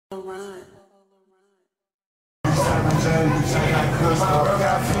bitch, I got cussed. My bro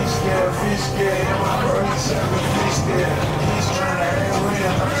got fish scared, and my bro, he serving fish scared. He's trying to act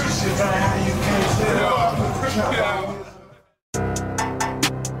real, don't you shit down how you can't tell. I put the trap on.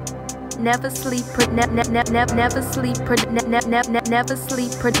 Never sleep, never sleep, never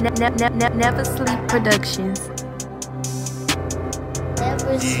sleep, never sleep productions.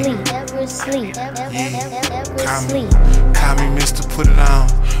 Never sleep, never sleep, never sleep. Call me Mr. Put It On.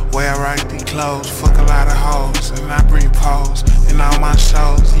 Where I rock these clothes, fuck a lot of hoes, and I bring pose in all my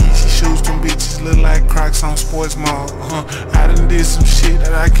shows. Easy shoes, them bitches look like Crocs on sports mode. I done did some shit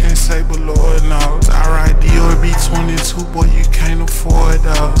that I can't say, but Lord knows. I ride Dior B22, boy, you can't afford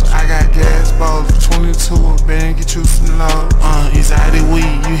those. I got gas balls, 22, a band get you some lows. Exotic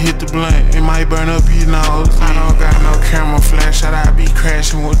weed, you hit the blunt, it might burn up your nose. I don't got no camera flash, I be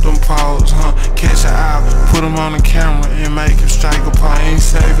crashing with them poles. Catch her out, put them on the camera and make him strike a pose. I ain't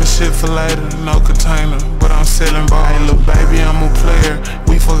saving shit for later, no container, but I'm selling balls. Hey, look, baby, I'm a player.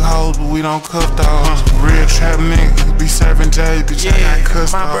 We fuck hoes, but we don't cuff those. Real trap nigga, be serving J's, bitch, I got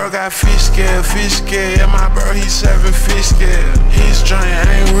cussed. My bro got fish scared, and my bro, he serving fish scared. His drink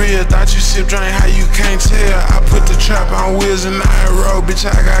ain't real, thought you sip drink, how you can't tell? I put the trap on wheels and I roll, bitch,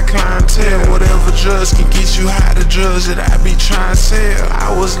 I got clientele. Whatever drugs can get you high, the drugs that I be trying to sell.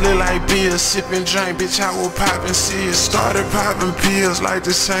 I was lit like beer, sipping drink, bitch, I was popping seals. Started popping pills like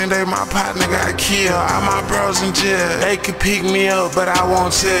the same day my partner got killed. All my bros in jail, they could pick me up, but I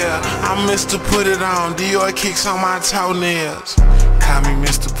won't tell. I'm Mr. Put It On, Dior kicks on my toenails. Call me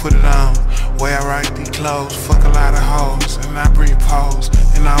Mr. Put It On. Where I rock these clothes, fuck a lot of hoes, and I bring pose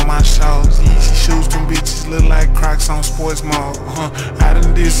in all my shows. Easy shoes, them bitches look like Crocs on sports mode. I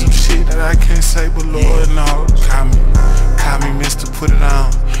done did some shit that I can't say, but Lord knows. Call me Mr. Put It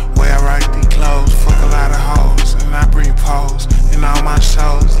On. Where I rock these clothes, fuck a lot of hoes, and I bring pose in all my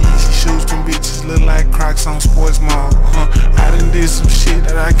shows. Easy shoes, them bitches look like Crocs on sports mode. I done did some shit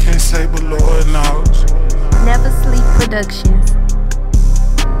that I can't say, but Lord knows. Never Sleep Productions.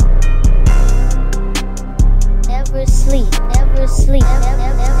 Never sleep, never sleep,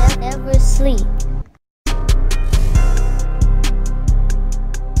 never sleep.